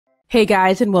Hey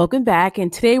guys, and welcome back.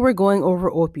 And today we're going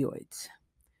over opioids.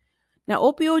 Now,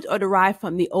 opioids are derived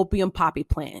from the opium poppy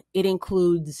plant. It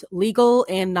includes legal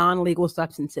and non-legal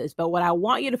substances. But what I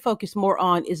want you to focus more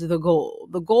on is the goal.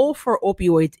 The goal for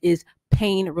opioids is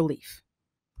pain relief.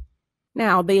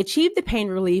 Now, they achieve the pain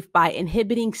relief by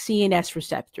inhibiting CNS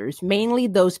receptors, mainly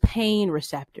those pain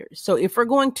receptors. So if we're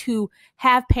going to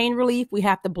have pain relief, we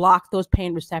have to block those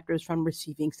pain receptors from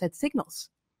receiving said signals.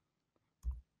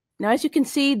 Now, as you can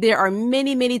see, there are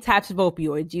many types of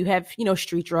opioids. You have,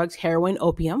 street drugs, heroin,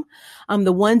 opium.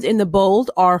 The ones in the bold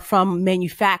are from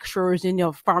manufacturers and,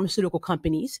 pharmaceutical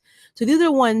companies. So these are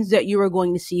the ones that you are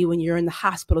going to see when you're in the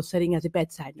hospital setting as a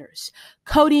bedside nurse.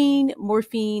 Codeine,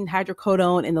 morphine,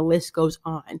 hydrocodone, and the list goes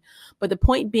on. But the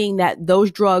point being that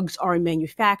those drugs are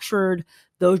manufactured.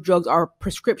 Those drugs are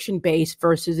prescription-based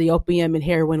versus the opium and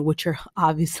heroin, which are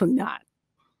obviously not.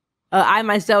 I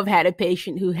myself had a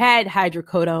patient who had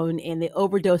hydrocodone and they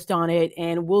overdosed on it,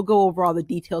 and we'll go over all the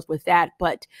details with that.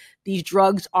 But these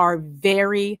drugs are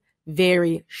very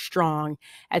strong.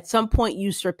 At some point,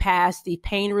 you surpass the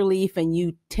pain relief and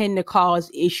you tend to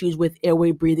cause issues with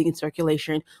airway, breathing, and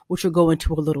circulation, which we'll go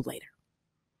into a little later.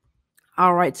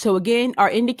 All right. So again,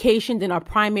 our indications and our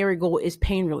primary goal is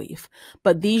pain relief,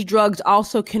 but these drugs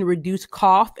also can reduce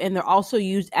cough, and they're also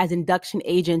used as induction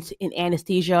agents in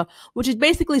anesthesia, which is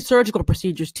basically surgical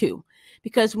procedures too.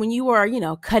 Because when you are,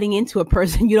 cutting into a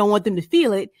person, you don't want them to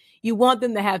feel it. You want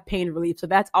them to have pain relief. So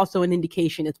that's also an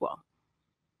indication as well.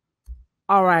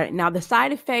 All right. Now the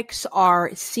side effects are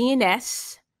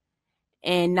CNS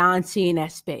and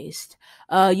non-CNS based.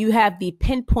 You have the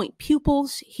pinpoint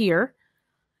pupils here.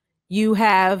 You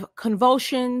have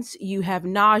convulsions, you have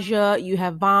nausea, you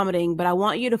have vomiting, but I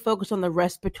want you to focus on the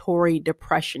respiratory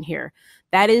depression here.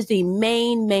 That is the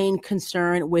main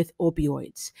concern with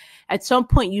opioids. At some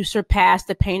point, you surpass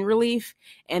the pain relief,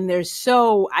 and they're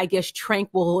so,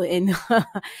 tranquil and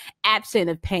absent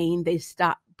of pain, they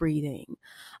stop breathing.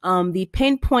 The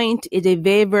pinpoint is a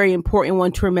very important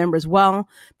one to remember as well.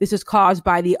 This is caused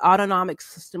by the autonomic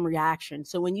system reaction.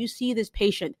 So when you see this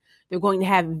patient, they're going to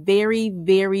have very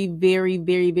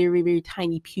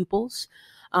tiny pupils.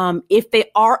 If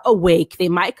they are awake, they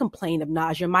might complain of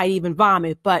nausea, might even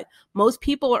vomit, but most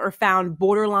people are found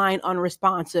borderline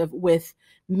unresponsive with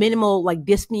minimal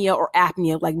dyspnea or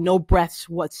apnea, no breaths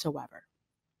whatsoever.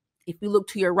 If you look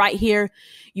to your right here,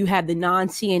 you have the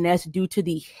non-CNS due to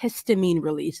the histamine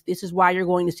release. This is why you're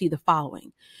going to see the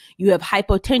following. You have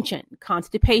hypotension,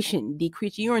 constipation,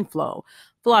 decreased urine flow,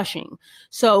 flushing.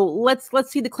 So let's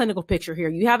see the clinical picture here.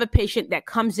 You have a patient that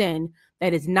comes in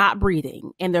that is not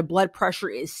breathing and their blood pressure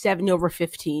is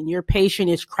 70/15. Your patient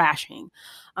is crashing.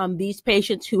 These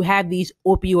patients who have these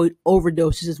opioid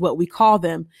overdoses, is what we call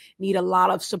them, need a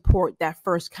lot of support that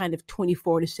first kind of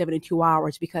 24 to 72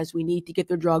 hours because we need to get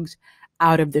their drugs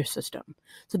out of their system.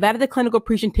 So that is the clinical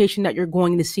presentation that you're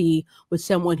going to see with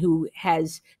someone who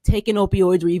has taken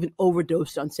opioids or even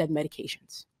overdosed on said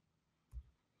medications.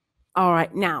 All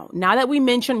right, now that we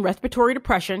mentioned respiratory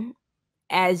depression,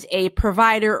 as a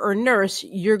provider or nurse,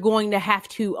 you're going to have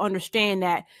to understand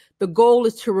that the goal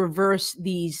is to reverse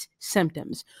these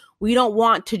symptoms. We don't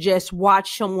want to just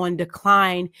watch someone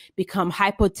decline, become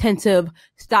hypotensive,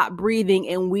 stop breathing,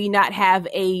 and we not have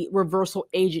a reversal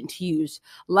agent to use.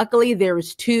 Luckily, there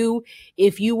is two.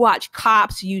 If you watch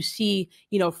cops, you see,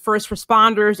 first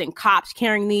responders and cops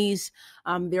carrying these.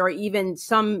 There are even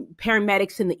some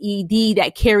paramedics in the ED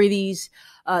that carry these.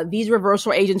 These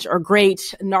reversal agents are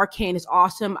great. Narcan is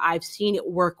awesome. I've seen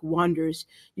it work wonders.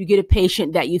 You get a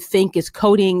patient that you think is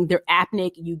coding, they're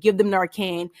apneic, you give them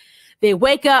Narcan, they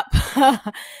wake up,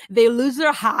 they lose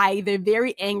their high, they're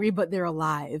very angry, but they're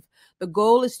alive. The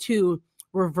goal is to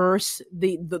reverse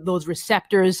those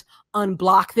receptors,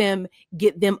 unblock them,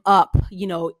 get them up,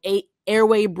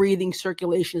 airway, breathing,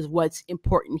 circulation is what's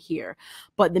important here.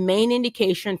 But the main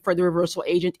indication for the reversal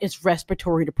agent is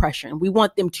respiratory depression. We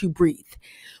want them to breathe.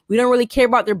 We don't really care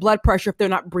about their blood pressure if they're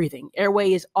not breathing.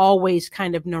 Airway is always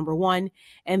kind of number one,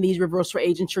 and these reversal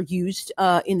agents are used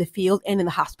in the field and in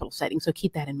the hospital setting, so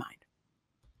keep that in mind.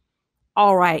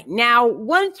 All right. Now,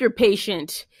 once your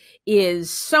patient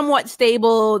is somewhat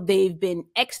stable, they've been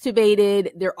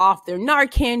extubated, they're off their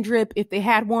Narcan drip if they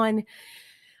had one,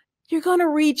 you're going to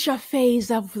reach a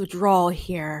phase of withdrawal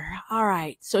here. All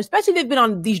right. So especially if they've been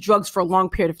on these drugs for a long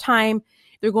period of time,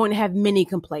 they're going to have many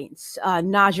complaints,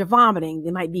 nausea, vomiting.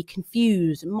 They might be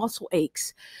confused, muscle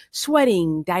aches,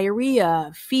 sweating,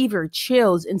 diarrhea, fever,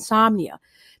 chills, insomnia.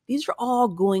 These are all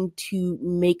going to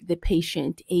make the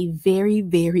patient a very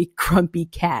grumpy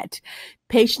cat.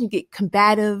 Patients get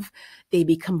combative, they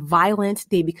become violent,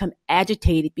 they become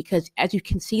agitated because, as you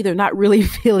can see, they're not really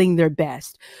feeling their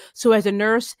best. So as a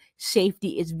nurse,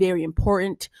 safety is very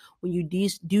important. When you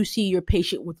do see your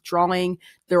patient withdrawing,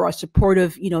 there are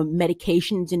supportive,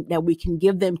 medications that we can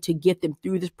give them to get them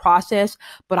through this process.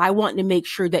 But I want to make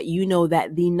sure that you know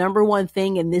that the number one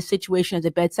thing in this situation as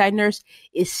a bedside nurse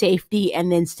is safety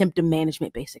and then symptom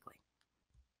management, basically.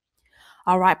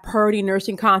 All right, priority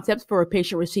nursing concepts for a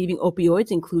patient receiving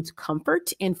opioids includes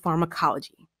comfort and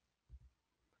pharmacology.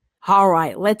 All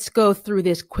right, let's go through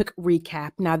this quick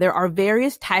recap. Now, there are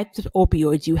various types of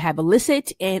opioids. You have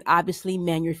illicit and obviously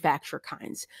manufacturer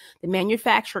kinds. The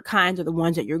manufacturer kinds are the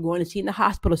ones that you're going to see in the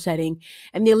hospital setting,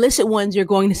 and the illicit ones you're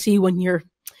going to see when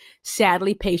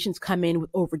sadly, patients come in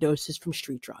with overdoses from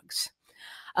street drugs.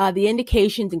 The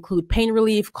indications include pain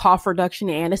relief, cough reduction,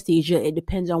 and anesthesia. It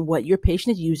depends on what your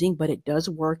patient is using, but it does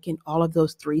work in all of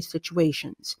those three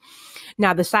situations.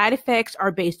 Now, the side effects are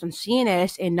based on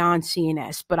CNS and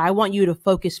non-CNS, but I want you to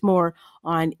focus more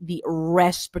on the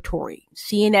respiratory.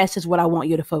 CNS is what I want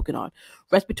you to focus on.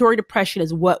 Respiratory depression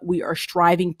is what we are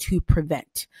striving to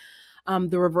prevent.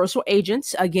 The reversal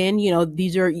agents, again,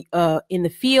 these are in the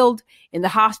field, in the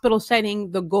hospital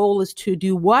setting. The goal is to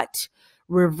do what?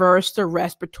 Reverse the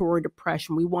respiratory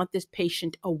depression. We want this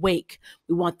patient awake.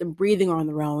 We want them breathing on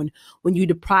their own. When you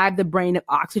deprive the brain of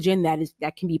oxygen,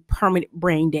 that can be permanent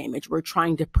brain damage. We're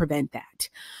trying to prevent that.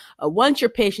 Once your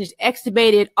patient is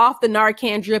extubated off the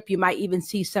Narcan drip, you might even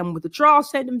see some withdrawal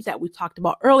symptoms that we talked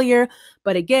about earlier.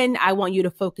 But again, I want you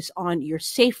to focus on your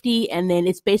safety, and then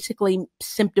it's basically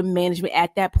symptom management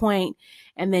at that point.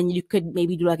 And then you could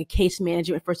maybe do like a case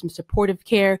management for some supportive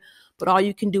care, but all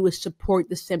you can do is support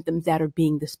the symptoms that are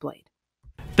being displayed.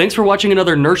 Thanks for watching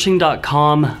another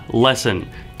nursing.com lesson.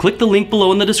 Click the link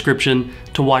below in the description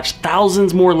to watch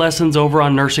thousands more lessons over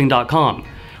on nursing.com.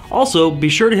 Also, be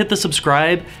sure to hit the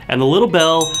subscribe and the little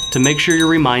bell to make sure you're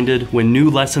reminded when new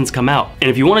lessons come out. And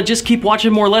if you want to just keep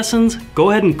watching more lessons, go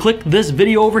ahead and click this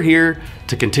video over here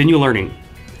to continue learning.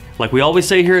 Like we always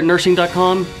say here at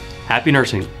nursing.com, happy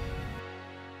nursing.